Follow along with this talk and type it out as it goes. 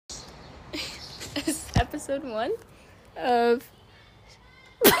episode 1 of...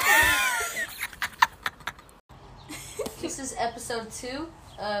 This is episode 2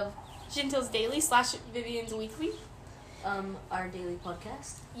 of Gentil's Daily / Vivian's Weekly. our daily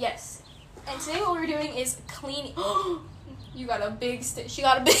podcast. Yes. And today what we're doing is cleaning... You got a big she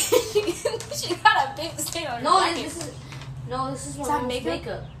got a big... she got a big stain on her jacket. This is Is that my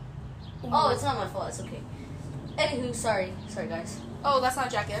makeup. Ooh. Oh, it's not my fault. It's okay. Anywho, sorry guys. Oh, that's not a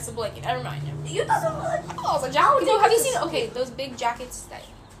jacket. That's a blanket. Never mind. You thought it was? Oh, it's a jacket. Have you seen it? Okay, those big jackets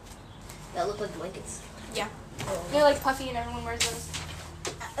That look like blankets. Yeah. Oh. They're like puffy and everyone wears those.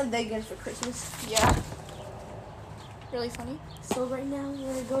 And they get it for Christmas. Yeah. Really funny. So right now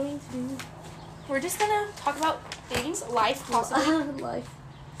we're going to We're just gonna talk about things, life, possibly. life.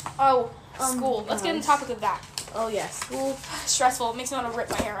 Oh, school. Let's get on the guys. topic of that. Oh yeah, school. Stressful. It makes me want to rip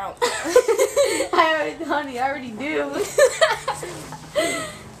my hair out. I already do.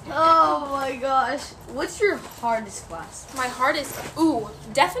 Oh my gosh. What's your hardest class? My hardest. Ooh,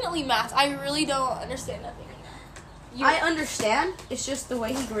 definitely math. I really don't understand nothing. I understand. It's just the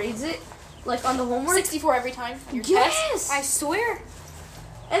way he grades it. Like on the homework. 64 every time. On your Yes! test. I swear.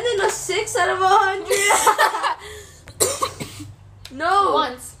 And then a 6 out of 100. No.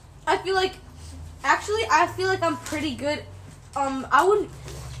 Once. I feel like I'm pretty good. I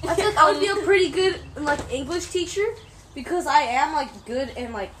feel like I would be a pretty good like English teacher because I am like good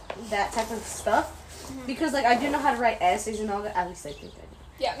in like that type of stuff. Mm-hmm. Because like I do know how to write essays and all that. At least I think I do.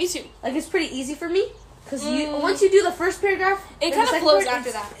 Yeah, me too. Like it's pretty easy for me because once you do the first paragraph, It then kind the of second flows part, after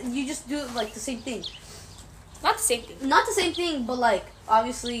it's- that. You just do like the same thing. Not the same thing. Not the same thing, but like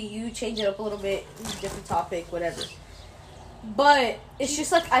obviously you change it up a little bit, different topic, whatever. But it's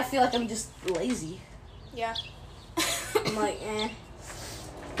just like I feel like I'm just lazy. Yeah. I'm like, eh.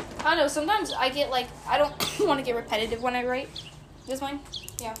 I don't know. Sometimes I get like I don't want to get repetitive when I write. This one.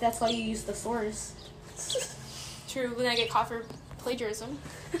 Yeah. That's why you use thesaurus. True. Then I get caught for plagiarism.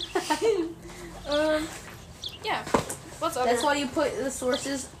 Yeah. What's other? That's why you put the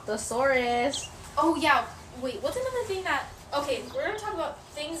sources thesaurus. Oh yeah. Wait. What's another thing that? Okay, we're gonna talk about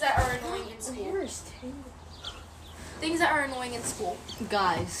things that are annoying in school. Things that are annoying in school.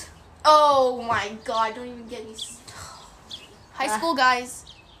 Guys. Oh my god! Don't even get me. High school guys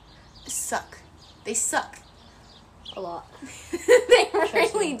suck. They suck. A lot. They Trust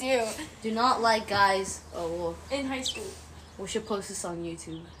really me. do. Do not like guys. Oh, well, In high school. we should post this on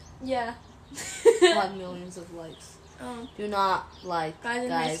YouTube. Yeah. We'll have millions of likes. Do not like Guys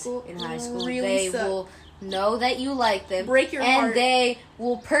guys in high school They really suck. will know that you like them. Break your and heart. they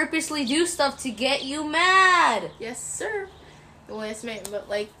will purposely do stuff to get you mad. Yes, sir. The last minute, but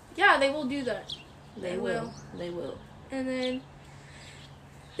like, yeah, they will do that. They will. They will. And then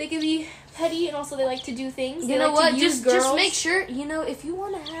they can be petty, and also they like to do things. You They know like what? to use Just girls. make sure, if you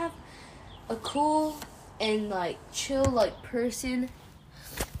want to have a cool and like chill like person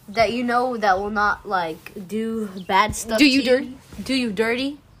that that will not like do bad stuff. Do you to dirty? Do you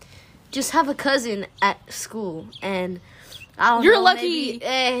dirty? Just have a cousin at school, and I don't You're know, lucky.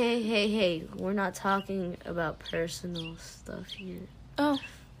 maybe, hey, we're not talking about personal stuff here. Oh.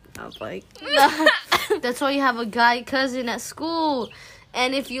 I'm like, that's why you have a guy cousin at school.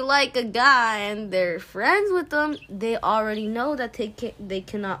 And if you like a guy and they're friends with them, they already know that they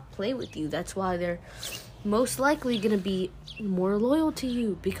cannot play with you. That's why they're most likely going to be more loyal to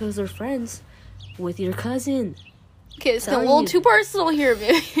you because they're friends with your cousin. Okay, it's a Telling little you. too personal here,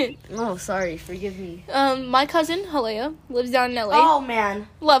 baby. Oh, sorry. Forgive me. My cousin, Halea, lives down in LA. Oh, man.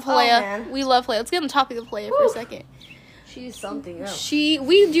 Love Halea. man. We love Halea. Let's get on the topic of Halea for a second. She's something else.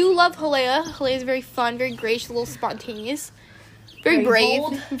 We do love Halea. Halea is very fun, very gracious, a little spontaneous. Very brave.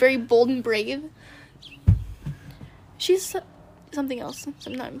 bold. Very bold and brave. She's something else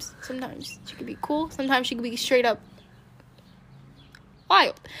sometimes. Sometimes she could be cool. Sometimes she could be straight up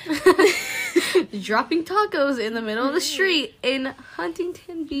wild. Dropping tacos in the middle of the street in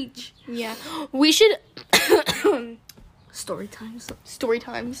Huntington Beach. Yeah. We should... Story times. Story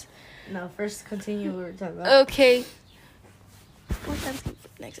times. No, first continue what we were talking about. Okay. Story times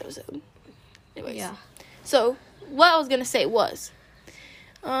next episode. Anyways. Yeah. So, what I was gonna say was...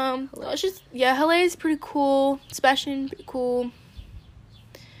 it's just... Yeah, Halea is pretty cool. Sebastian, pretty cool.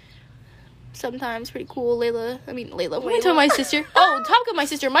 Sometimes pretty cool. Layla. What am I talking about my sister? Oh, topic of my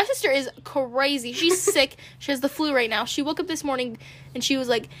sister. My sister is crazy. She's sick. She has the flu right now. She woke up this morning and she was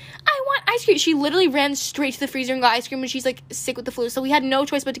like, I want ice cream. She literally ran straight to the freezer and got ice cream, and she's like sick with the flu. So we had no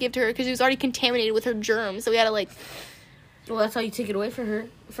choice but to give it to her because it was already contaminated with her germs. So we had to like... Well, that's how you take it away from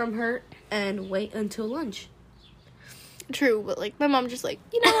her and wait until lunch. True, but like my mom just like,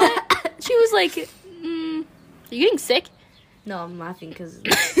 you know what? She was like, are you getting sick? No, I'm laughing because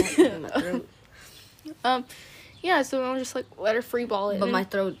it's in my throat. Yeah, so I was just like, let her free ball it. But my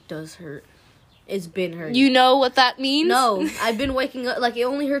throat does hurt. It's been hurting. You know what that means? No, I've been waking up, like, it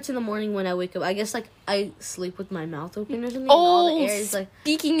only hurts in the morning when I wake up. I guess, like, I sleep with my mouth open or something. Oh, and all the air is, like,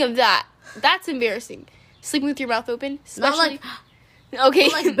 speaking of that, that's embarrassing. Sleeping with your mouth open, especially. not okay.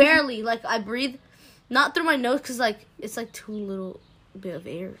 like barely. Like, I breathe, not through my nose, because, like, it's, like, too little bit of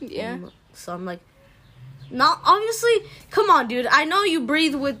air. Yeah. So I'm, like, not, obviously, come on, dude. I know you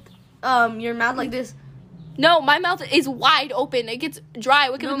breathe with, your mouth like this. No, my mouth is wide open. It gets dry. I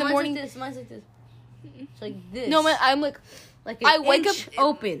wake up in the mine's morning. Like this. Mine's like this. It's like this. No, I'm like I wake inch up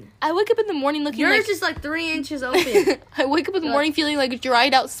open. I wake up in the morning looking Yours like is like 3 inches open. I wake up in the morning feeling like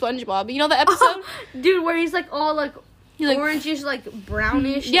dried out SpongeBob. You know the episode? Dude, where he's like all like He's like orangish, like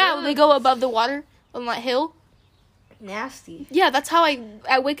brownish. Yeah, when they go above the water on that hill. Nasty. Yeah, that's how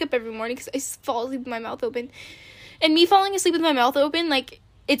I wake up every morning because I fall asleep with my mouth open. And me falling asleep with my mouth open, like,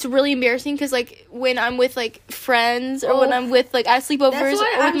 it's really embarrassing because, like, when I'm with, like, friends or when I'm with, like, at sleepovers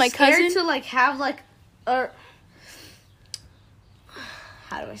or with my cousin. To, like, have, like, how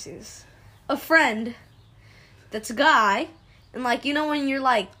do I say this? A friend that's a guy. And, like, you know when you're,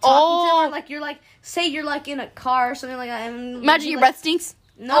 like, talking to them, or, like, you're, like, say you're, like, in a car or something like that. And imagine your breath stinks.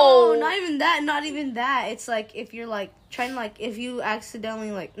 No, not even that. It's, like, if you're, like, trying, like, if you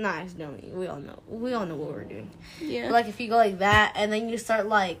accidentally, like, not accidentally. We all know what we're doing. Yeah. But, like, if you go like that, and then you start,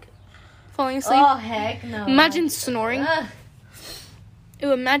 like, falling asleep. Oh, heck no. Imagine snoring. Ugh.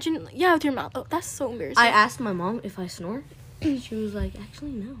 Ew, imagine, with your mouth. Oh, that's so embarrassing. I asked my mom if I snore. She was like,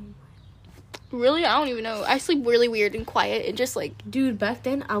 actually, no. Really? I don't even know. I sleep really weird and quiet. It just, like... Dude, back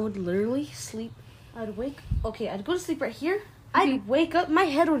then, I would literally sleep. I'd go to sleep right here. I'd wake up, my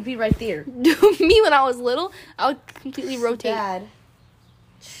head would be right there. Me, when I was little, I would completely rotate. Bad.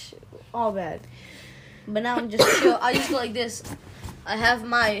 All bad. But now I'm just chill. I just go like this. I have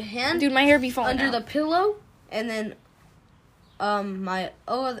my hand Dude, my hair be falling under out. the pillow, and then my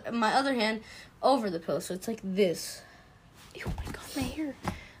other hand over the pillow. So it's like this. Oh my god, my hair.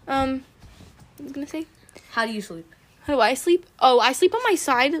 I was gonna say, how do you sleep? How do I sleep? Oh, I sleep on my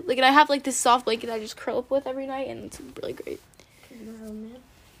side. Like, and I have, like, this soft blanket I just curl up with every night, and it's really great.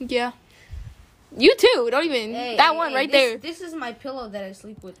 Yeah. You too. Don't even. That one right there. This is my pillow that I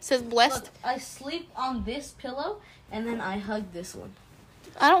sleep with. It says blessed. Look, I sleep on this pillow, and then I hug this one.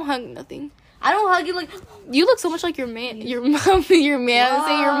 I don't hug nothing. I don't hug you like... You look so much like your man. Your mom. Your man. Whoa.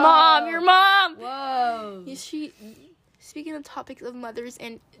 Say your mom. Your mom. Whoa. Speaking of topics of mothers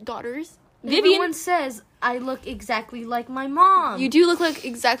and daughters, Everyone says I look exactly like my mom. You do look like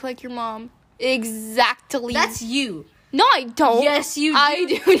exactly like your mom. Exactly. That's you. No, I don't. Yes, you do. I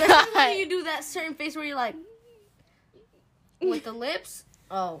do not. When you do that certain face where you're like... with the lips?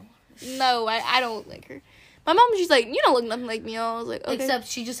 Oh. No, I don't look like her. My mom, she's like, you don't look nothing like me. I was like, okay. Except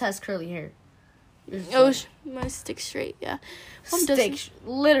she just has curly hair. Oh, my stick straight, yeah. Mom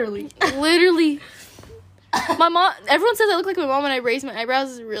literally. Literally. My mom, everyone says I look like my mom when I raise my eyebrows.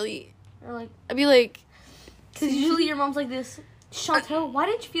 Is really... Or like... I'd be like... Because usually your mom's like this. Chantel, why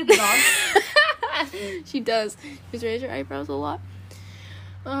didn't you feed the dog? She does. She just raises her eyebrows a lot.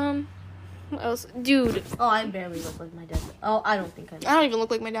 What else? Dude. Oh, I barely look like my dad. Oh, I don't think I do. I don't even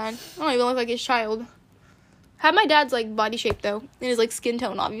look like my dad. I don't even look like his child. Have my dad's, like, body shape, though. And his, like, skin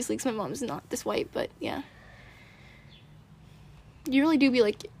tone, obviously, because my mom's not this white, but, yeah. You really do be,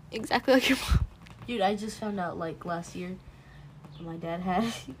 like, exactly like your mom. Dude, I just found out, like, last year, my dad had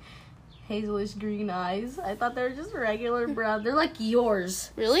hazelish green eyes. I thought they were just regular brown. They're like yours.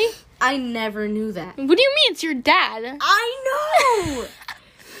 Really? I never knew that. What do you mean? It's your dad. I know!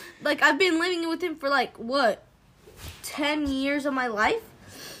 Like, I've been living with him for, like, what? 10 years of my life?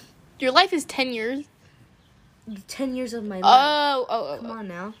 Your life is 10 years. 10 years of my life. Oh. Come on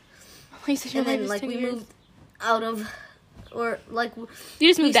now. You said your And life then, is like, 10 we years. moved out of... Or, like... You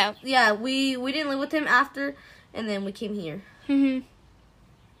just moved out. Yeah, we didn't live with him after, and then we came here. Mm-hmm.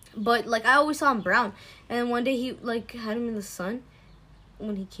 But, like, I always saw him brown. And then one day he, like, had him in the sun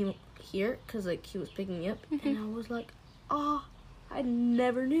when he came here. Because, like, he was picking me up. Mm-hmm. And I was like, oh, I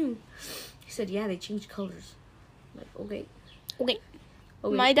never knew. He said, yeah, they changed colors. I'm like, okay.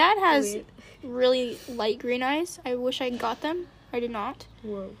 My dad has really light green eyes. I wish I got them. I did not.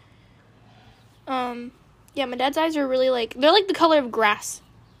 Whoa. Yeah, my dad's eyes are really, like... They're like the color of grass.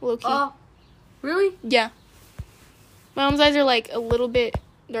 Low-key. Oh, really? Yeah. My mom's eyes are, like, a little bit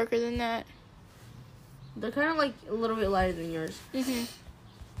darker than that. They're kind of, like, a little bit lighter than yours. Mm-hmm.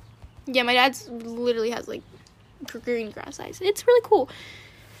 Yeah, my dad's literally has, like, green grass eyes. It's really cool.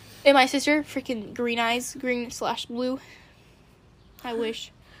 And my sister, freaking green eyes. Green/blue. I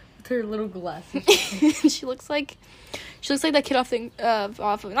wish. With her little glasses. She looks like She looks like that kid off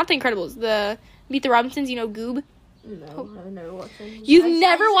not The Incredibles, the Meet the Robinsons. You know, Goob. No, I've never watched it. You've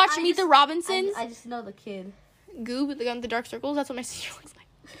never watched Meet the Robinsons? I just know the kid. Goob, the guy with the dark circles. That's what my sister looks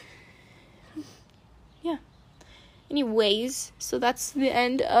like. Yeah. Anyways, so that's the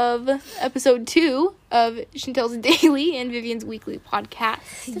end of episode 2 of Chantel's Daily and Vivian's Weekly podcast.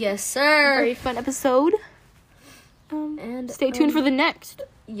 Yes, sir. Very fun episode. And stay tuned for the next.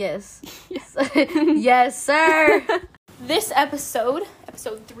 Yes. Yes, sir. This episode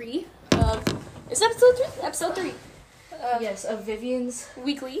 3 of... Is episode 3? Episode 3. Yes, of Vivian's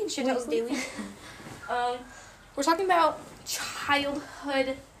Weekly and Chantel's Daily. We're talking about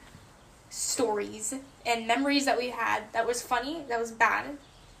childhood stories and memories that we had that was funny, that was bad.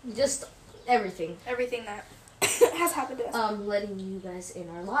 Just everything. Everything that has happened to us. Letting you guys in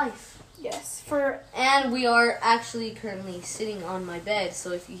our life. Yes. And we are actually currently sitting on my bed,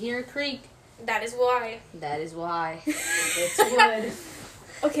 so if you hear a creak, that is why. That is why. It's wood.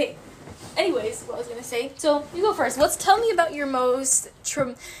 Okay. Anyways, what I was gonna say. So you go first. Tell me about your most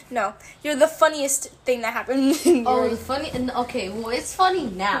you're the funniest thing that happened. The funny. Okay, well, it's funny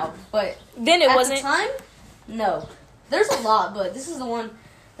now, but then it wasn't. At the time, no. There's a lot, but this is the one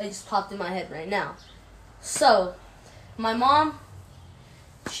that just popped in my head right now. So, my mom,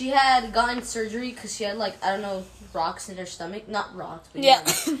 she had gotten surgery because she had rocks in her stomach. Not rocks, but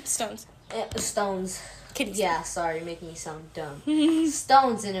stones. Stones. Kidney yeah, sorry, making me sound dumb.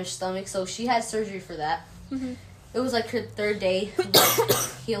 Stones in her stomach, so she had surgery for that. Mm-hmm. It was like her 3rd day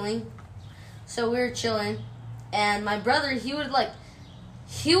healing. So we were chilling, and my brother, he would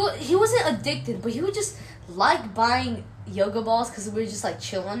he wasn't addicted, but he would just like buying yoga balls because we were just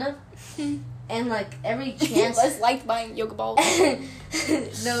chill on them. And every chance, he liked buying yoga balls.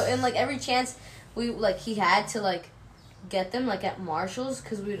 No, and every chance we he had to get them at Marshall's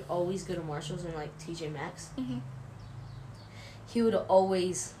because we would always go to Marshall's and TJ Maxx. Mm-hmm. He would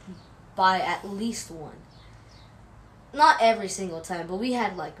always buy at least one. Not every single time, but we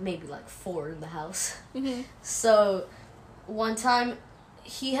had maybe 4 in the house. Mm-hmm. So one time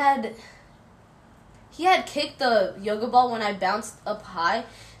he had kicked the yoga ball when I bounced up high,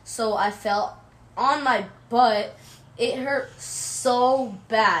 so I fell on my butt. It hurt so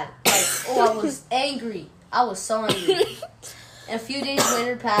bad. I was angry. I was so angry. And a few days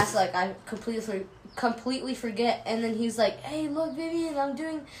later passed, I completely forget. And then he's like, "Hey, look, Vivian, I'm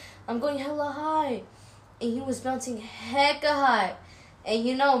going hella high." And he was bouncing hecka high. And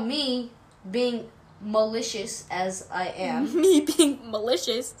you know me, being malicious as I am. Me being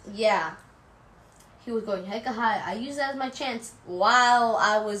malicious? Yeah. He was going hecka high. I used that as my chance while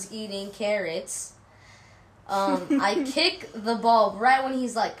I was eating carrots. I kick the ball right when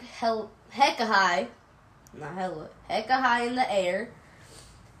he's hecka high. Not hella, hecka high in the air,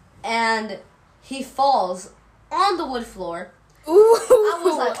 and he falls on the wood floor. Ooh. I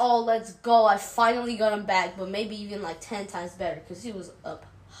was like, "Oh, let's go!" I finally got him back, but maybe even 10 times better because he was up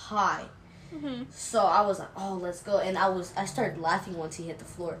high. Mm-hmm. So I was like, "Oh, let's go!" And I started laughing once he hit the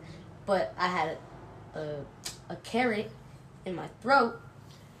floor, but I had a carrot in my throat.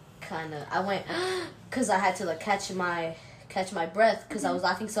 I went because I had to catch my breath because I was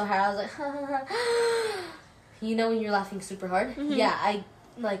laughing so hard. I was like, ha, ha, ha. You know when you're laughing super hard? Mm-hmm. Yeah,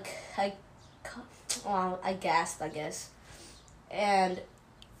 I gasped, I guess. And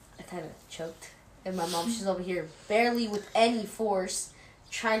I kind of choked. And my mom, she's over here barely with any force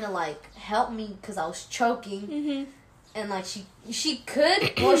trying to, help me because I was choking. Mm-hmm. And, she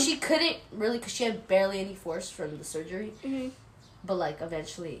could. Well, she couldn't really because she had barely any force from the surgery. Mm-hmm. But,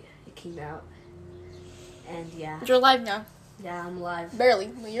 eventually it came out. And, yeah. You're alive now. Yeah, I'm alive. Barely.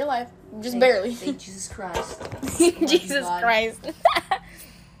 Well, you're alive. Just barely. Thank Jesus Christ. Jesus Christ.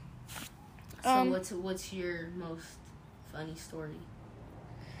 So what's your most funny story?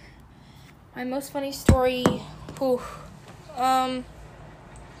 My most funny story. I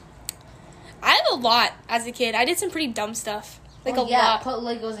have a lot as a kid. I did some pretty dumb stuff. Lot. Put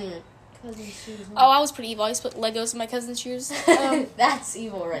Legos in your cousin's shoes. Oh, I was pretty evil. I used to put Legos in my cousin's shoes. That's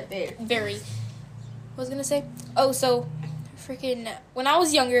evil right there. Very. What was I gonna say? Oh, so freaking when I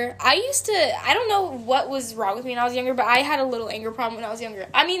was younger, I don't know what was wrong with me when I was younger, but I had a little anger problem when I was younger.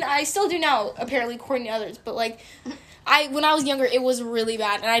 I mean, I still do now, apparently, according to others, but when I was younger, it was really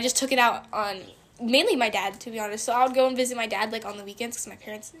bad, and I just took it out on mainly my dad, to be honest. So I would go and visit my dad on the weekends because my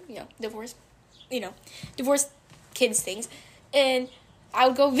parents, divorced kids things, and I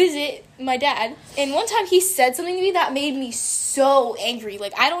would go visit my dad, and one time he said something to me that made me so angry.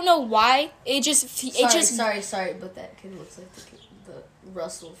 I don't know why. Sorry, but that kid looks like the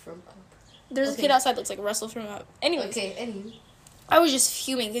Russell from Up. There's a kid outside that looks like Russell from Up. Anyways. Okay, anyway. I was just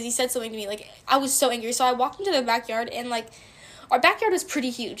fuming because he said something to me. Like, I was so angry. So I walked into the backyard, and, like, our backyard was pretty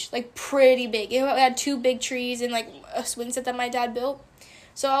huge. Like, pretty big. It had 2 big trees and, like, a swing set that my dad built.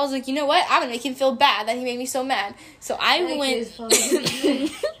 So I was like, you know what? I'm going to make him feel bad that he made me so mad. So I went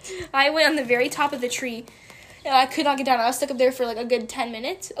on the very top of the tree. And I could not get down. I was stuck up there for, like, a good 10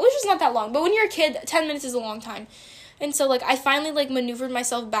 minutes. It was just not that long. But when you're a kid, 10 minutes is a long time. And so, like, I finally, like, maneuvered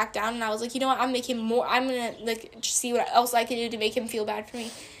myself back down. And I was like, you know what? I'm going to, like, see what else I can do to make him feel bad for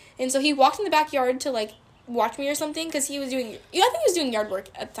me. And so he walked in the backyard to, like, watch me or something. Because I think he was doing yard work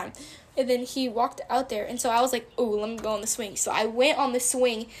at the time. And then he walked out there. And so I was like, oh, let me go on the swing. So I went on the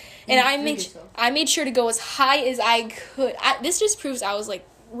swing. And I made sure to go as high as I could. This just proves I was, like,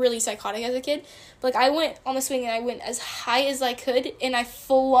 really psychotic as a kid. But, like, I went on the swing and I went as high as I could, and I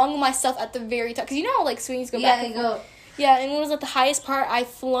flung myself at the very top, because you know how, like, swings go back and forth? Yeah, and when it was at the highest part, I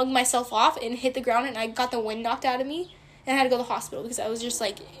flung myself off and hit the ground, and I got the wind knocked out of me, and I had to go to the hospital because I was just,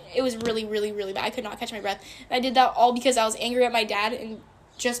 like, it was really, really, really bad. I could not catch my breath. And I did that all because I was angry at my dad, and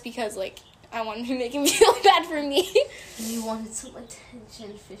just because, like, I wanted to make him feel bad for me. You wanted some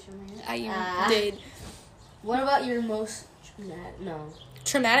attention, Fisherman. I did. What about your most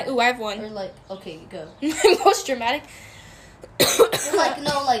traumatic? Ooh, I have one. Or, like, okay, go. Most dramatic?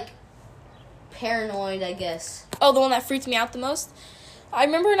 like, paranoid, I guess. Oh, the one that freaked me out the most? I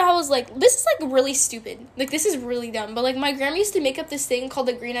remember when I was, like, this is, like, really stupid. Like, this is really dumb. But, like, my grandma used to make up this thing called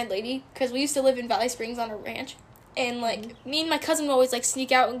the Green-Eyed Lady, because we used to live in Valley Springs on a ranch. And, like, me and my cousin would always, like,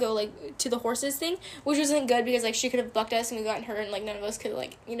 sneak out and go, like, to the horses thing, which wasn't good because, like, she could have bucked us and we gotten hurt, and, like, none of us could,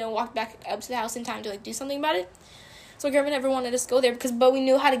 like, you know, walk back up to the house in time to, like, do something about it. So grandma never wanted us to go there but we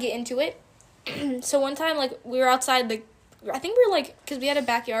knew how to get into it. So one time, like, we were outside, like, I think we were, like, because we had a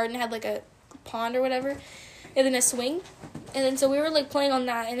backyard and had, like, a pond or whatever, and then a swing. And then so we were, like, playing on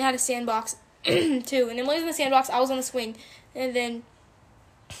that, and it had a sandbox, too. And Emily was in the sandbox, I was on the swing. And then,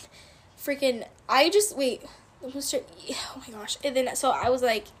 oh my gosh. And then, so I was,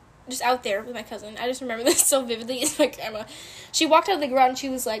 like, just out there with my cousin. I just remember this so vividly. It's my grandma. She walked out of the garage, and she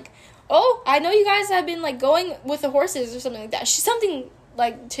was like, oh, I know you guys have been, like, going with the horses or something like that. She's something,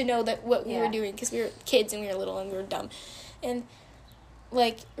 like, to know that what we were doing, because we were kids and we were little and we were dumb. And,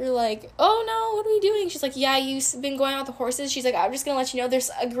 like, we're like, oh, no, what are we doing? She's like, yeah, you've been going out with the horses. She's like, I'm just going to let you know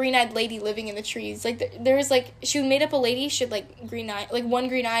there's a green-eyed lady living in the trees. Like, there was, like, she made up a lady. She had, like, green eye, like, one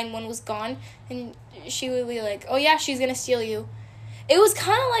green eye and one was gone. And she would be like, oh, yeah, she's going to steal you. It was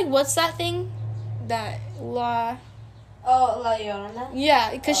kind of like, what's that thing? La Llorona?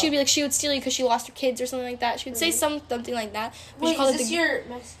 Yeah, because she'd be like, she would steal you because she lost her kids or something like that. She would say something like that. Wait, is this your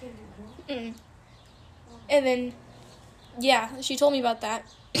Mexican girl? Mm. And then, yeah, she told me about that.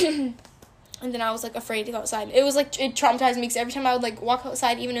 And then I was, like, afraid to go outside. It was, like, it traumatized me because every time I would, like, walk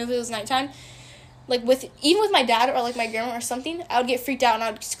outside, even if it was nighttime, like, even with my dad or, like, my grandma or something, I would get freaked out and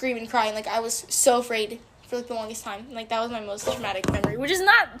I would scream and cry. And, like, I was so afraid for, like, the longest time. Like, that was my most traumatic memory. Which is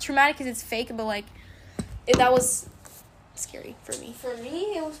not traumatic because it's fake, but, like, that was scary for me. For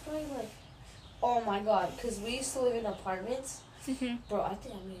me, it was probably, like, oh, my God. Because we used to live in apartments. Mm-hmm. Bro, I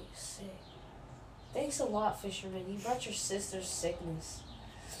think I made you sick. Thanks a lot, Fisherman. You brought your sister's sickness.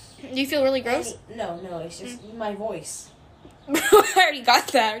 Do you feel really gross? No, it's just my voice. I already got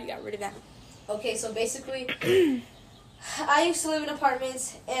that. I already got rid of that. Okay, so basically, I used to live in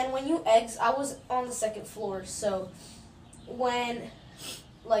apartments, and when I was on the second floor, so when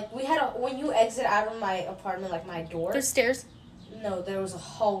you exit out of my apartment, like my door. There's stairs? No, there was a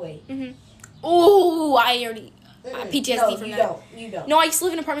hallway. Mm-hmm. Oh, I already... PTSD from that. You don't. No, I used to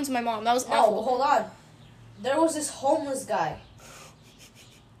live in apartments with my mom. That was awful. No, hold on. There was this homeless guy.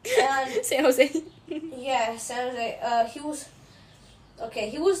 And San Jose. Yeah, San Jose.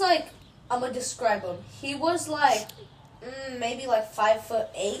 He was like, I'm gonna describe him. He was like, maybe like 5'8".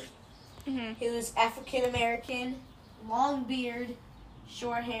 Mm-hmm. He was African American, long beard,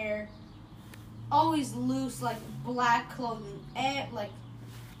 short hair, always loose, like black clothing, and like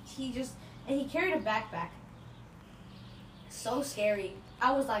he carried a backpack. So scary.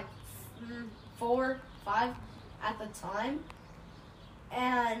 I was like 4, 5 at the time.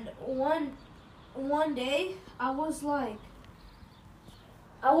 And one day I was like,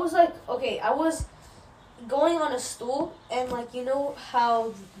 okay, I was going on a stool, and like, you know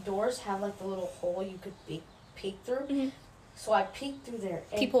how doors have like the little hole you could peek through? Mm-hmm. So I peeked through there,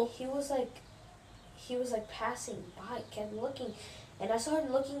 and People. he was like passing by, kept looking, and I started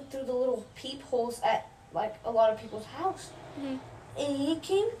looking through the little peepholes at like a lot of people's house. Mm-hmm. And he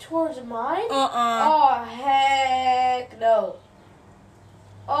came towards mine. Uh-uh. Oh, heck no.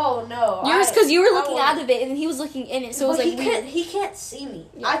 Oh, no. Yours, because you were looking out of it, and he was looking in it, so it was like weird. He can't see me.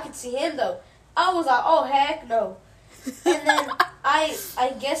 Yeah. I could see him, though. I was like, oh, heck no. And then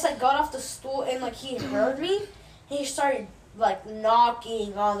I guess I got off the stool and like he heard me. He started like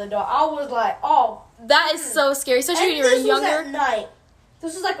knocking on the door. I was like, oh, That is so scary, especially when you were this younger. was at night.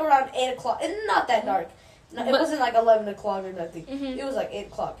 This was like around 8 o'clock. And not that dark. No, it wasn't like 11 o'clock or nothing. It was like 8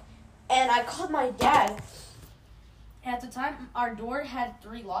 o'clock. And I called my dad. At the time, our door had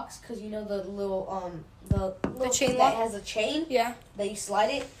 3 locks because you know the little the chain thing lock? that has a chain. Yeah. That you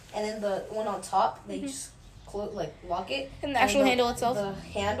slide it, and then the one on top they just lock it. And the actual handle itself. The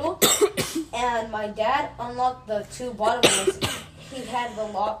handle. And my dad unlocked the 2 bottom ones. He had the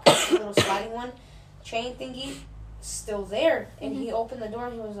lock, the little sliding one, chain thingy, still there. And he opened the door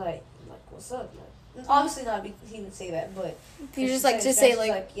and he was like, what's up? Like, obviously not. He didn't say that, but He was just like to say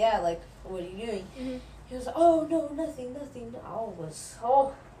like, yeah, like what are you doing? He was like, oh no, nothing. I was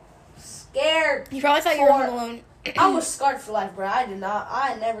so scared. you probably thought you were home alone. I was scarred for life, bro.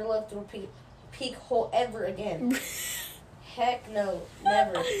 I never left through a peak hole ever again. Heck no,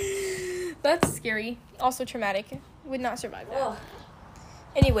 never. That's scary. Also traumatic. Would not survive that. Ugh.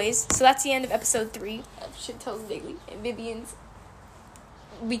 Anyways, so that's the end of episode 3 of Shit Tells Daily and Vivian's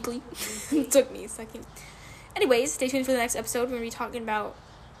Weekly. It took me a second. Anyways, stay tuned for the next episode. We're going to be talking about,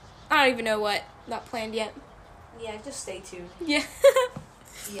 I don't even know what. Not planned yet. Yeah, just stay tuned. Yeah.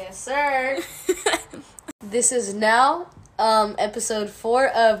 Yes, sir. This is now episode 4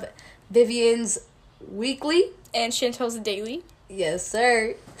 of Vivian's Weekly. And Chantel's Daily. Yes,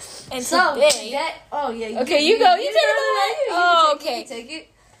 sir. And So today... Okay, you go. You take it away. Oh, okay. You take it.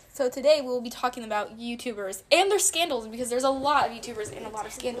 So today we'll be talking about YouTubers and their scandals because there's a lot of YouTubers and a lot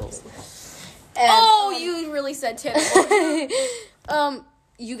of scandals. And, You really said Tanner.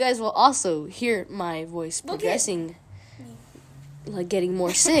 you guys will also hear my voice progressing, like getting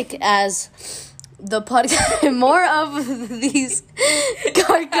more sick as the podcast. More of these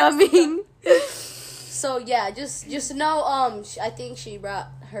are coming. So yeah, just know. I think she brought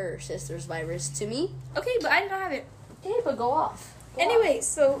her sister's virus to me. Okay, but I did not have it. Okay, but go off. Anyway,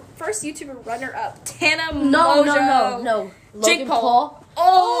 so first YouTuber runner-up, Tana No. Mojo. Jake Jake Paul.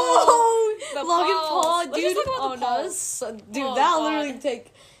 Oh, the Logan Pauls. Paul, Let's dude. just talk about the Pauls. Dude, Oh, that'll God. literally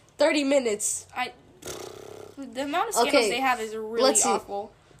take 30 minutes. The amount of scandals they have is really let's see.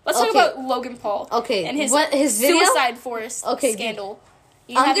 awful. Let's talk about Logan Paul. Okay, and his video? Suicide Forest scandal.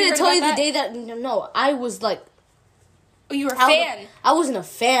 I'm gonna tell you the day that I was like. Oh, you were a fan. I wasn't a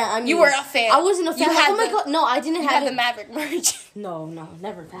fan. I mean, You were a fan. I wasn't a fan. You had oh my god, no, I didn't You have had it. the Maverick merch. No,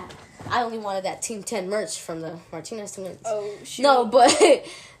 never that. I only wanted that Team 10 merch from the Martinez Twins. Oh, shoot. No, but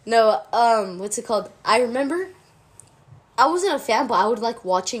no. What's it called? I remember. I wasn't a fan, but I would like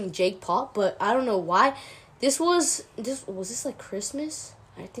watching Jake Paul. But I don't know why. Was this like Christmas?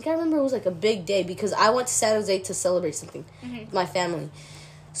 I think I remember it was like a big day because I went to San Jose to celebrate something with my family.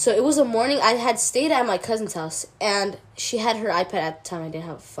 So it was a morning. I had stayed at my cousin's house, and she had her iPad at the time. I didn't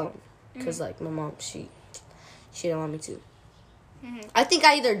have a phone because like my mom, she didn't want me to. I think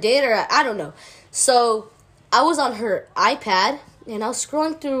I either did or I don't know. So I was on her iPad and I was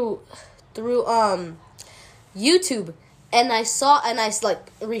scrolling through YouTube, and I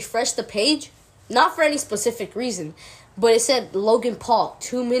refreshed the page, not for any specific reason, but it said Logan Paul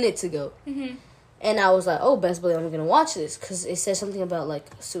 2 minutes ago. And I was like, oh, best believe I'm going to watch this. Because it said something about, like,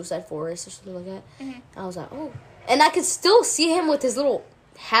 Suicide Forest or something like that. I was like, oh. And I could still see him with his little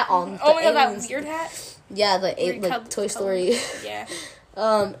hat on. Oh, my God, that weird hat? Yeah, like Toy Story. Yeah.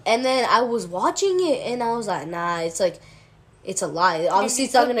 And then I was watching it, and I was like, nah, it's like, it's a lie. Obviously,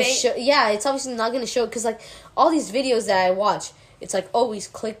 it's not going to show. Yeah, it's obviously not going to show. Because, like, all these videos that I watch, it's like always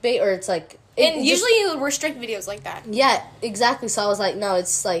clickbait or it's like. And usually you restrict videos like that. Yeah, exactly. So I was like, no,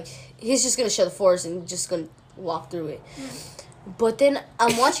 it's like. He's just going to show the forest and just going to walk through it. But then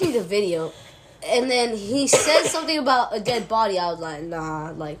I'm watching the video, and then he said something about a dead body. I was like, nah,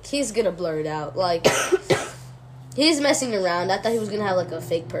 like, he's going to blur it out. Like, he's messing around. I thought he was going to have, like, a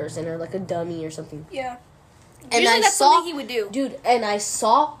fake person or, like, a dummy or something. Yeah. And usually that's something he would do. Dude, and I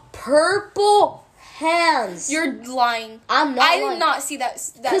saw purple hands. You're lying. I'm not lying. I did not see that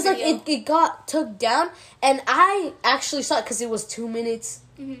video. Because, like, it got took down, and I actually saw it because it was 2 minutes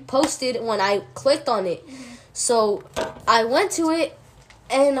posted when I clicked on it. So I went to it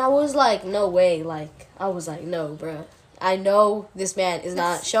and I was like, no way. Like, I was like, no, bro. I know this man is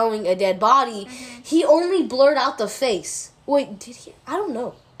not showing a dead body. He only blurred out the face. Wait, did he? I don't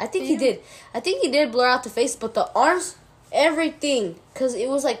know. I think he did. I think he did blur out the face, but the arms, everything. Because it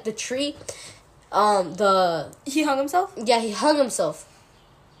was like the tree. He hung himself? Yeah, he hung himself.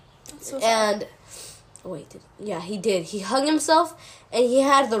 That's so sad. And he did. He hung himself, and he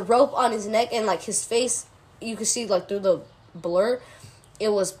had the rope on his neck, and like his face, you could see like through the blur. It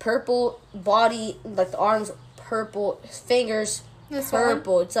was purple body, like the arms purple, fingers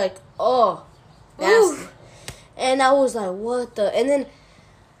purple. It's like, oh, nasty. And I was like, what the? And then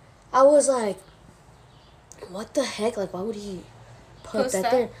I was like, what the heck? Like, why would he put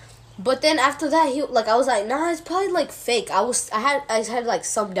that there? But then after that, I was like, nah, it's probably like fake. I had like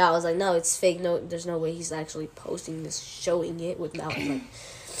some doubt. I was like, no, it's fake. No, there's no way he's actually posting this, showing it without like,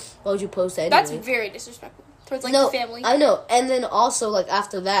 why would you post that anyway? That's very disrespectful towards like the family. I know. And then also like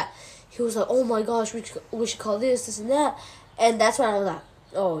after that, he was like, oh my gosh, we should call this and that. And that's when I was like,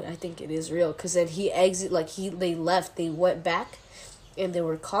 oh, I think it is real. Because then they left, they went back, and they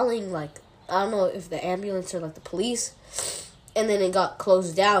were calling like, I don't know if the ambulance or like the police, and then it got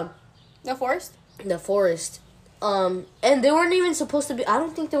closed down. The forest? The forest. And they weren't even supposed to be, I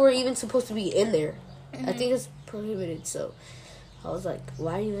don't think they were even supposed to be in there. Mm-hmm. I think it's prohibited, so I was like,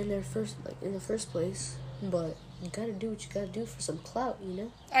 why are you in there in the first place? But you gotta do what you gotta do for some clout, you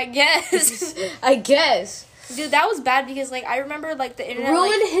know? I guess. I guess. Dude, that was bad because, like, I remember, like, the internet,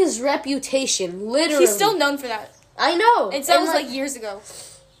 ruined his reputation, literally. He's still known for that. I know. And so it was, like, years ago.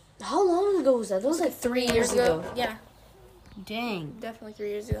 How long ago was that? That was, like, 3 years ago. Yeah. Dang. Definitely 3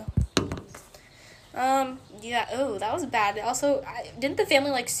 years ago. Yeah, that was bad. Also, didn't the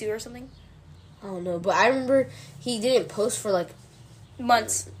family, like, sue or something? I don't know, but I remember he didn't post for, like...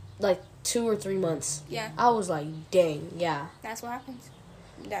 months. Like, 2 or 3 months. Yeah. I was like, dang, yeah. That's what happens.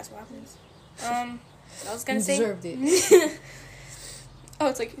 I was gonna say... deserved it. Oh,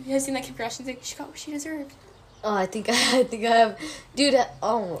 it's like, you have seen that Kim Kardashian's like, she got what she deserved. Oh, I think I have... Dude,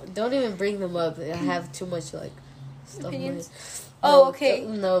 don't even bring them up. I have too much, like, stuff. Opinions? Okay.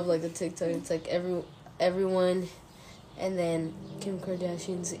 No, like, the TikTok. It's like, everyone... And then Kim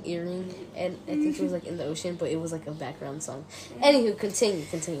Kardashian's earring, and I think it was like in the ocean, but it was like a background song. Anywho, continue.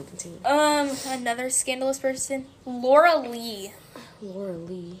 Another scandalous person, Laura Lee.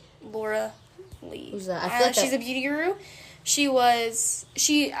 Who's that? I feel like she's a beauty guru.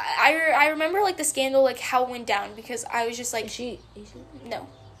 I remember like the scandal, like how it went down, because I was just like, is she Asian? No,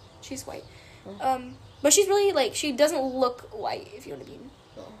 she's white. Oh. But she's really like, she doesn't look white, if you know what I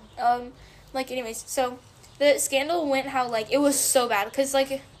mean. Like anyways, so. The scandal went how, like, it was so bad. Because,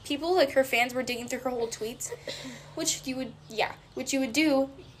 like, people, like, her fans were digging through her whole tweets. Which you would do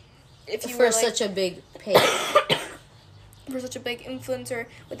if you were, like... such a big page. For such a big influencer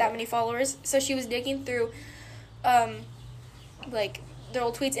with that many followers. So she was digging through, like, their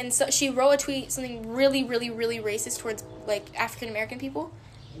old tweets. And so she wrote a tweet, something really, really, really racist towards, like, African-American people.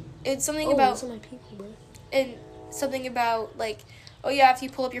 It's something about... those are my people, bro. And something about, like... oh yeah, if you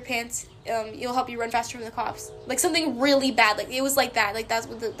pull up your pants, you'll help you run faster from the cops. Like something really bad. Like it was like that. Like that's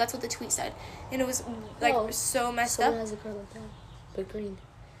what the tweet said, and it was like so messed up. Someone has a car like that, but green.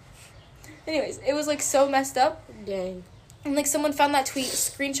 Anyways, it was like so messed up. Dang. And like someone found that tweet,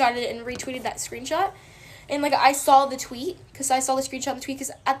 screenshotted it, and retweeted that screenshot. And like I saw the tweet because I saw the screenshot of the tweet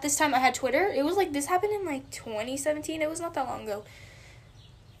because at this time I had Twitter. It was like this happened in like 2017. It was not that long ago.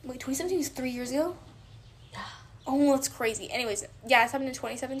 Wait, 2017 was 3 years ago. Oh, that's crazy. Anyways, yeah, it happened in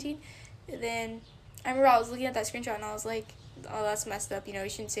 2017. And then I remember I was looking at that screenshot and I was like, oh, that's messed up. You know, you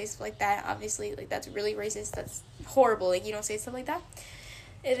shouldn't say stuff like that. Obviously, like, that's really racist. That's horrible. Like, you don't say stuff like that.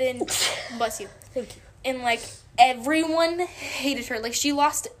 And then, bless you. Thank you. And, like, everyone hated her. Like, she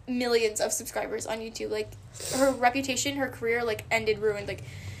lost millions of subscribers on YouTube. Like, her reputation, her career, like, ruined. Like,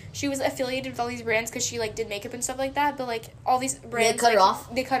 she was affiliated with all these brands because she, like, did makeup and stuff like that. But, like, all these brands... They cut her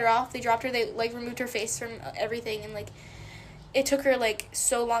off? They cut her off. They dropped her. They, like, removed her face from everything. And, like, it took her, like,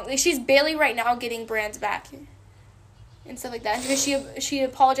 so long. Like, she's barely right now getting brands back. And stuff like that. Because she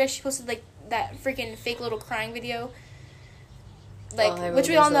apologized. She posted, like, that freaking fake little crying video. Like, which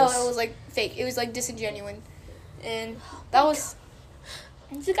we all know it was, like, fake. It was, like, disingenuous. And that was...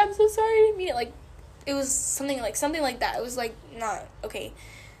 She's like, I'm so sorry. I didn't mean it. Like, it was something like that. It was, like, not okay.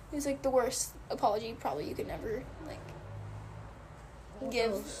 It was, like, the worst apology probably you could never, like,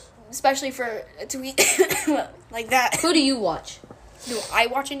 give. Especially for a tweet like that. Who do you watch? Do I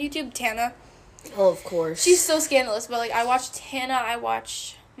watch on YouTube? Tana. Oh, of course. She's so scandalous, but, like, I watch Tana. I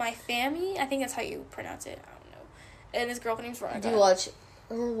watch My Family. I think that's how you pronounce it. I don't know. And this girl named Veronica. Do you watch...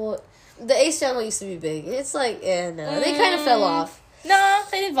 Oh, well, the Ace channel used to be big. It's like, no. They kind of fell off. No,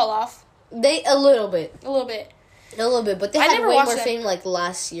 they didn't fall off. A little bit. A little bit. But they had way more fame, like,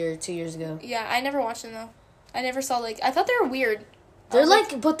 last year, 2 years ago. Yeah, I never watched them, though. I never saw, like... I thought they were weird. They're,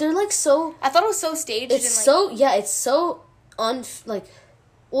 like... But they're, like, so... I thought it was so staged. It's so... Yeah, it's so...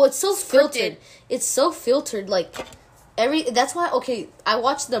 Well, it's so filtered. It's so filtered, like... That's why... Okay, I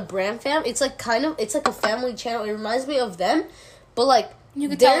watched the Bram Fam. It's, like, kind of... It's, like, a family channel. It reminds me of them. But, like... You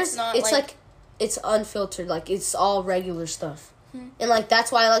can tell it's not, like... It's unfiltered. Like, it's all regular stuff. And, like,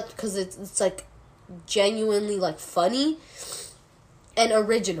 that's why I like... Because it's like... genuinely like funny, And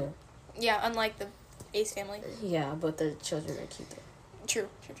original. Yeah, unlike the Ace family. Yeah, but their children are cute though. True.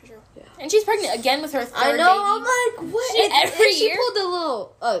 Yeah. And she's pregnant again with her third I know. baby. I'm like, what? Every she year? pulled a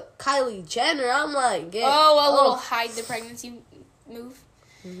little Kylie Jenner. I'm like, little hide the pregnancy move.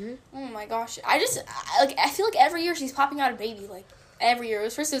 Mm-hmm. Oh my gosh! I feel like every year she's popping out a baby. Like every year.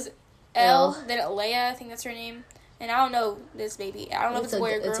 First it was Elle, then Leia. I think that's her name. And I don't know this baby. I don't know if it's a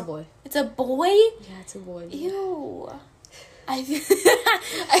boy or girl. It's a boy. It's a boy? Yeah, it's a boy. Ew. I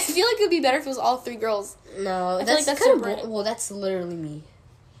feel like it would be better if it was all 3 girls. No, that's like kind of well. That's literally me.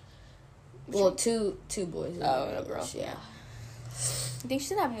 Well, two boys. Oh, no girls. Yeah. You think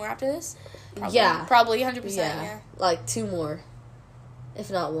she's gonna have more after this? Probably. Yeah. Probably 100%. Yeah. Like 2 more,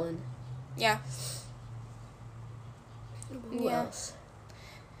 if not 1. Yeah. Who else?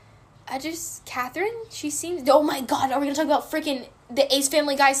 Catherine, she seems... Oh my god, are we gonna talk about freaking the Ace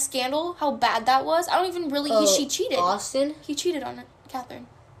Family guy scandal? How bad that was? I don't even really... she cheated. Austin? He cheated on Catherine.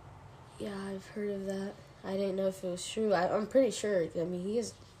 Yeah, I've heard of that. I didn't know if it was true. I'm pretty sure. I mean, he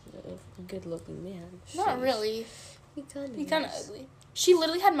is a good-looking man. Not really. He kind of ugly. She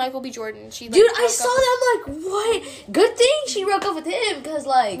literally had Michael B. Jordan. Dude, I saw that. I'm like, what? Good thing she broke up with him, because,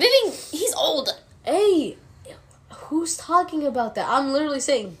 like... he's old. Hey... Who's talking about that? I'm literally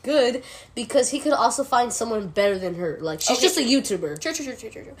saying good because he could also find someone better than her. Like, she's just a YouTuber.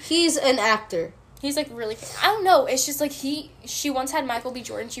 True. He's an actor. He's, like, really... I don't know. It's just, like, she once had Michael B.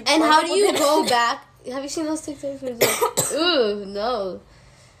 Jordan. And how do you go back? Have you seen those TikToks where it's like, ooh, no.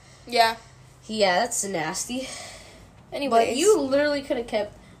 Yeah. Yeah, that's nasty. Anyways. But you literally could have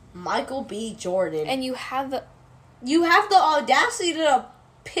kept Michael B. Jordan. And you have the audacity to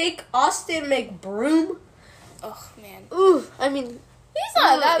pick Austin McBroom. Oh, man. Ooh, I mean... He's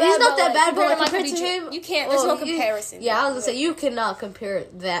not that bad. He's not that bad, but compared to him... You can't. There's no comparison. Yeah, I was going to say, you cannot compare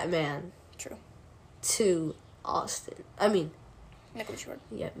that man... True. ...to Austin. I mean... Michael B. Jordan.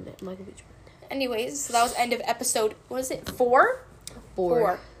 Yeah, Michael B. Jordan. Anyways, so that was end of episode... What is it? 4?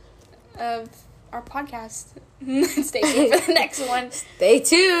 4. Of our podcast. Stay tuned for the next one. Stay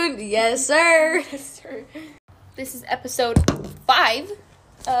tuned. Yes, sir. Yes, sir. This is episode 5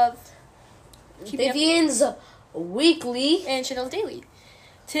 of... Vivian's Weekly and Chanel's Daily.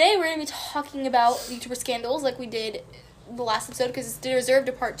 Today we're going to be talking about YouTuber scandals like we did the last episode because it's deserved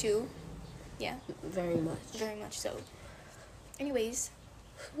a part 2. Yeah. Very much so. Anyways.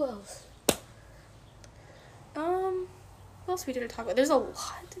 Who else? What else we did to talk about? There's a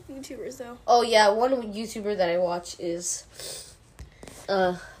lot of YouTubers though. Oh yeah, one YouTuber that I watch is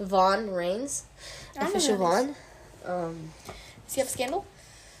Vaughn Rains. Official Vaughn. Does he have a scandal?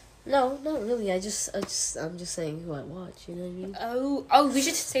 No, not really. I'm just saying who I watch. You know what I mean? Oh, we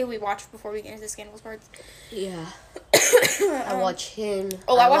should say who we watched before we get into the scandals parts. Yeah. I watch him.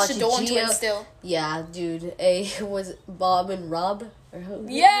 Oh, I watched the Dolan twins still. Yeah, dude. Was it Bob and Rob? Or who?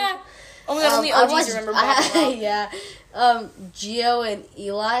 Yeah. Oh my god, only OGs remember Bob and Rob. Yeah. Gio and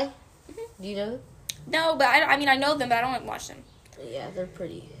Eli. Mm-hmm. Do you know? No, but I mean I know them, but I don't watch them. Yeah, they're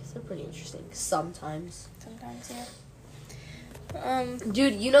pretty interesting sometimes. Sometimes, yeah.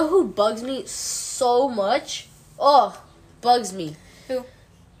 Dude, you know who bugs me so much? Oh, bugs me. Who?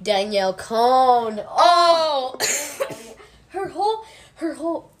 Danielle Cohn. Oh! her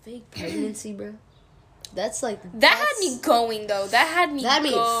whole fake pregnancy, bro. That's like... That had me going, though. That had me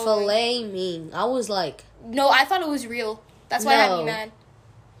flaming. I was like... No, I thought it was real. That's why it had me mad.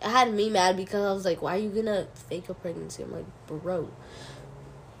 It had me mad because I was like, why are you gonna fake a pregnancy? I'm like, bro...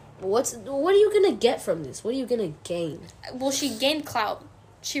 What are you gonna get from this? What are you gonna gain? Well, she gained clout.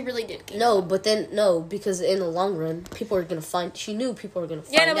 She really did gain clout. Because in the long run, people are gonna find... She knew people were gonna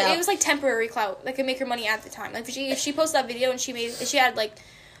find out. Yeah, no, but it was like temporary clout that could make her money at the time. Like, if she posted that video and she had like...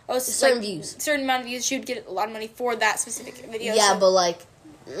 certain views. Certain amount of views, she would get a lot of money for that specific video. Yeah, but like...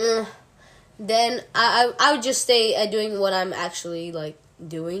 then I would just stay at doing what I'm actually like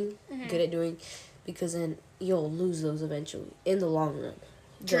doing, good at doing, because then you'll lose those eventually in the long run.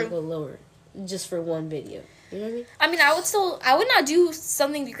 True. They'll go lower just for one video. You know what I mean? I mean, I would not do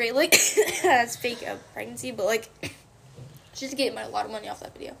something great like that's fake a pregnancy, but like just to get a lot of money off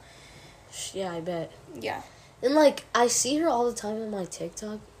that video. Yeah, I bet. Yeah. And like I see her all the time on my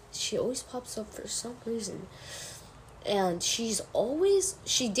TikTok. She always pops up for some reason. And she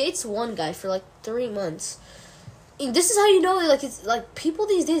dates one guy for like 3 months. And this is how you know, like, it's like people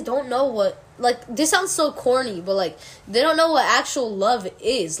these days don't know what, like, this sounds so corny, but like they don't know what actual love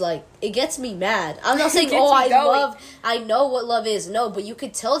is. Like, it gets me mad. I'm not saying I know what love is. No, but you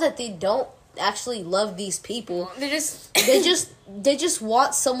could tell that they don't actually love these people. They just they just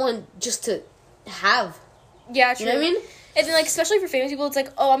want someone just to have. Yeah, true. You know what I mean? And then, like, especially for famous people, it's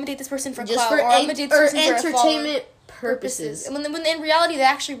like, oh, I'm gonna date this person for just clout, for or I'm gonna date this person for entertainment purposes. And when in reality, they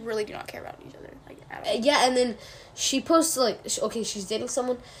actually really do not care about each other. Like, at all. Yeah, and then she posts, like, okay, she's dating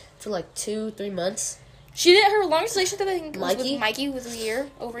someone for, like, 2-3 months. She did her longest relationship, I think, was Mikey? with Mikey, was a year,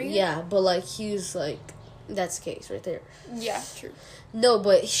 over a year. Yeah, but, like, he's, like, that's the case right there. Yeah, true. No,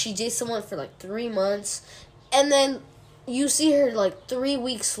 but she dates someone for, like, 3 months, and then you see her, like, 3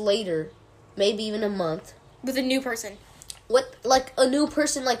 weeks later, maybe even a month. With a new person. With, like, a new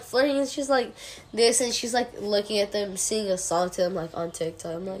person, like, flirting, and she's, like, this, and she's, like, looking at them, singing a song to them, like, on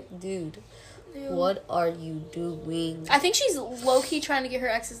TikTok. I'm like, dude, what are you doing? I think she's low-key trying to get her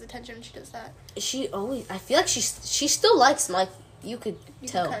ex's attention when she does that. I feel like she still likes Mike. You could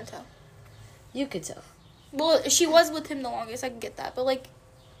tell. You can kind of tell. You could tell. Well, she was with him the longest, I can get that, but, like...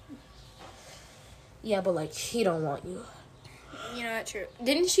 Yeah, but, like, he don't want you. You know, that's true.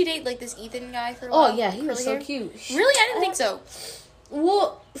 Didn't she date, like, this Ethan guy for a while? Oh, yeah, he was so cute. Really? I didn't think so.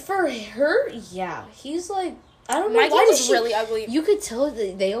 Well, for her, yeah. He's, like, I don't know. Mikey was really ugly. You could tell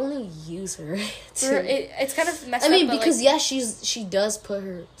that they only use her. It's kind of messed up. I mean, because, yeah, she does put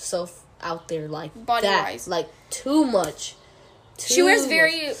herself out there, like, body-wise. Like, too much. She wears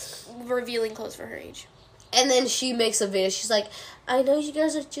very revealing clothes for her age. And then she makes a video. She's like, I know you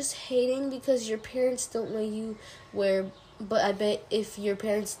guys are just hating because your parents don't let you wear... But I bet if your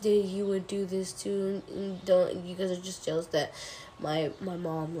parents did, you would do this too. And don't you guys are just jealous that my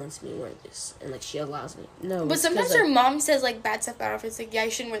mom lets me wear this and like she allows me. No, but sometimes her mom says like bad stuff about outfits. Like, yeah, you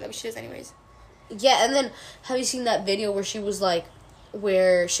shouldn't wear them. She does anyways. Yeah, and then have you seen that video where she was like,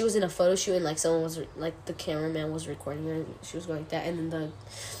 where she was in a photo shoot and like someone was like the cameraman was recording her and she was going like that, and then the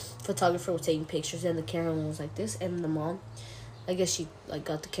photographer was taking pictures and the cameraman was like this, and the mom, I guess she like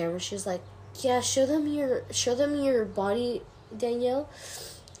got the camera. She was like, yeah, show them your body, Danielle,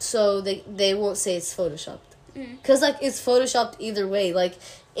 so they won't say it's photoshopped. Cause like it's photoshopped either way. Like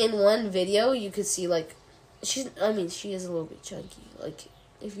in one video, you could see like she is a little bit chunky, like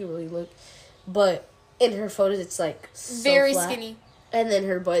if you really look, but in her photos it's like so very flat. skinny, and then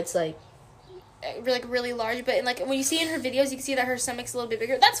her butt's like really large. But like when you see in her videos, you can see that her stomach's a little bit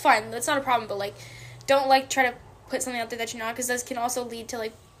bigger. That's fine. That's not a problem. But like, don't like try to put something out there that you're not, because this can also lead to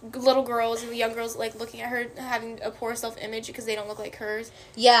like little girls and young girls like looking at her having a poor self-image because they don't look like hers.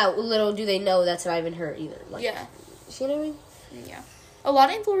 Yeah, little do they know that's not even her either. Like, yeah. See what I mean? Yeah. A lot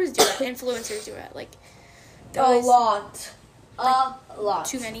of influencers do it. Influencers do it. Like, a lot. A lot.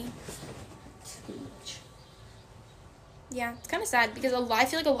 Too many. Too much. Yeah, it's kind of sad because I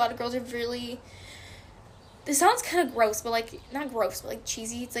feel like a lot of girls are really... This sounds kind of gross, but like, not gross, but like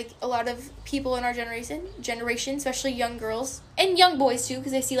cheesy. It's like a lot of people in our generation, especially young girls and young boys too,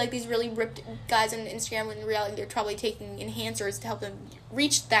 because they see like these really ripped guys on Instagram when in reality they're probably taking enhancers to help them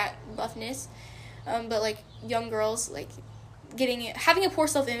reach that buffness. But like young girls like having a poor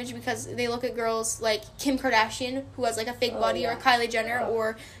self-image because they look at girls like Kim Kardashian, who has like a fake body, or Kylie Jenner,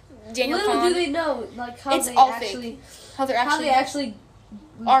 or Daniel Kwan. Little do they know like how it's they all actually fake. How they actually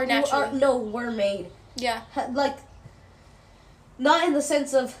are natural. were made. Yeah. Like, not in the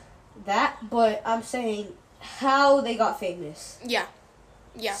sense of that, but I'm saying how they got famous. Yeah.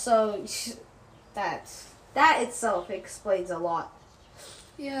 Yeah. So, that itself explains a lot.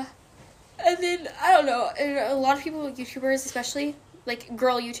 Yeah. And then, I don't know, a lot of people, YouTubers especially, like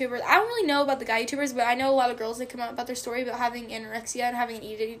girl YouTubers, I don't really know about the guy YouTubers, but I know a lot of girls that come out about their story about having anorexia and having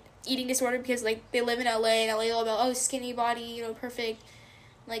an eating disorder because, like, they live in LA, and LA all about, skinny body, perfect.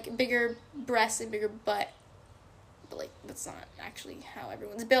 Like, bigger breasts and bigger butt. But, like, that's not actually how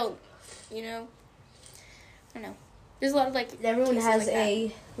everyone's built, I don't know. There's a lot of, like... Everyone has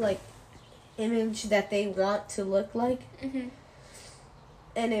like image that they want to look like. Mm-hmm.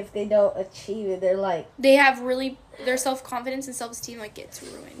 And if they don't achieve it, they're, like... They have really... Their self-confidence and self-esteem, like, gets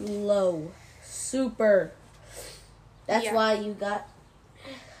ruined. Low. Super. That's why you got...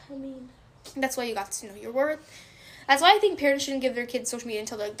 That's why you got to know your worth. That's why I think parents shouldn't give their kids social media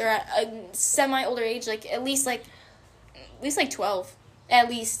until they're at a semi-older age, like at least 12, at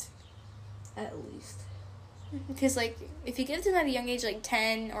least. At least. Because like if you get them at a young age, like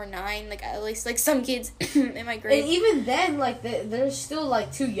 10 or 9, like at least like some kids in my grade. And even then, like they're still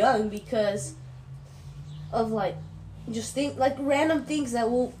like too young because of like just random things that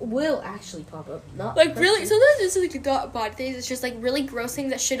will actually pop up. Not like really. So this is like the body things. It's just like really gross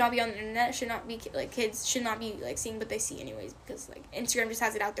things that should not be on the internet. Should not be like kids should not be like seeing, but they see anyways because like Instagram just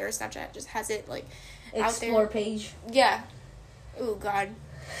has it out there. Snapchat just has it like out there. Explore page. Yeah. Oh God.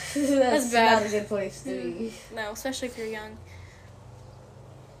 That's bad. Not a good place to be. No, especially if you're young.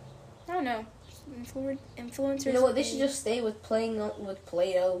 I don't know. Influencers. You know what? They should just stay with playing with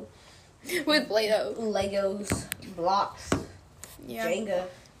Play-Doh. With Play-Doh. Legos, blocks, yeah. Jenga.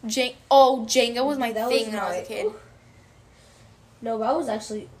 Jenga was my thing when I was a kid. No, but I was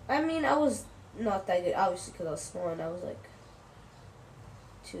actually. I mean, I was not that good, obviously, because I was small and I was like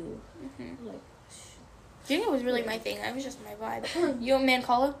 2. Mm-hmm. Like. Jenga was really my thing. I was just my vibe. You and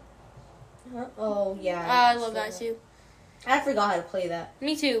Mancala? Oh yeah. I love that too. I forgot how to play that.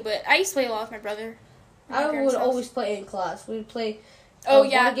 Me too, but I used to play a lot with my brother. I would always play in class. We would play. Oh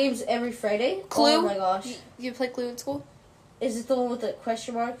yeah. Board games every Friday. Clue. Oh my gosh. You play Clue in school? Is it the one with the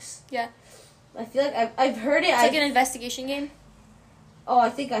question marks? Yeah. I feel like I've heard it. It's like an investigation game. Oh,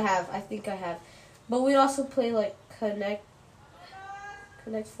 I think I have. But we'd also play like Connect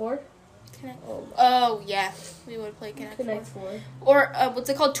 4. Oh yeah, we would play Connect 4. Or what's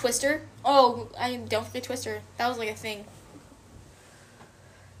it called? Twister. Oh, don't forget Twister. That was like a thing.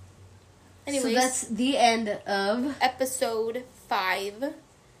 Anyways, so that's the end of episode 5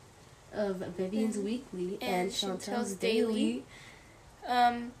 of Vivian's Weekly and Chantel's Daily.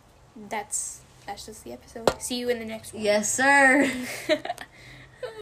 That's just the episode. See you in the next one. Yes, sir.